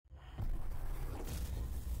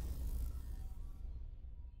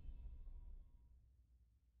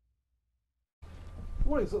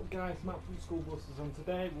What is up guys, Matt from School Buses, and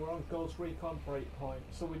today we're on Ghost Recon Breakpoint.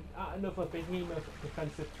 So we're at another behemoth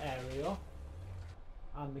defensive area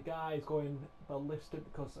and the guy is going ballistic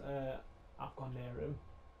because I've gone near him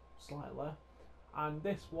slightly, and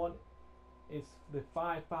this one is the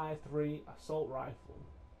 5.53 Assault Rifle.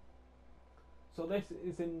 So this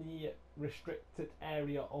is in the restricted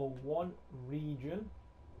area 01 region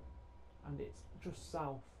and it's just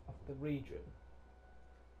south of the region.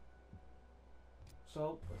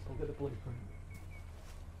 So let's look at the blueprint.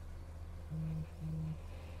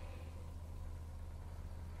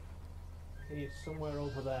 He is somewhere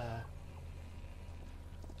over there.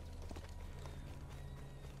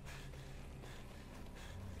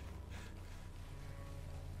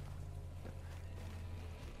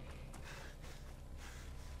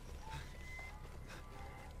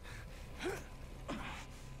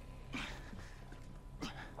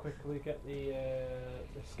 Quickly get the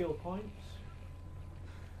skill points.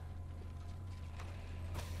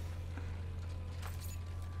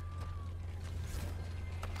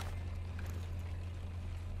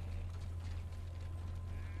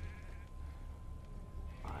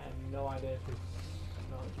 No idea if it's...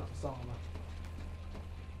 no, it's not Sama.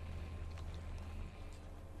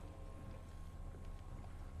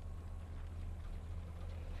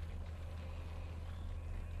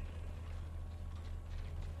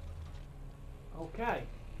 Okay.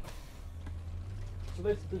 So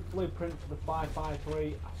this is the blueprint for the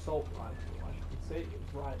 5.53 Assault Rifle. As you can see,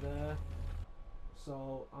 it's right there.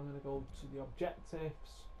 So I'm going to go to the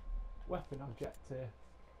objectives, weapon objective.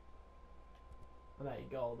 And there you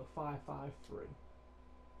go, the 5.53.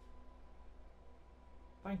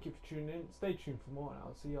 Thank you for tuning in. Stay tuned for more and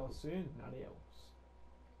I'll see you all soon. Adios.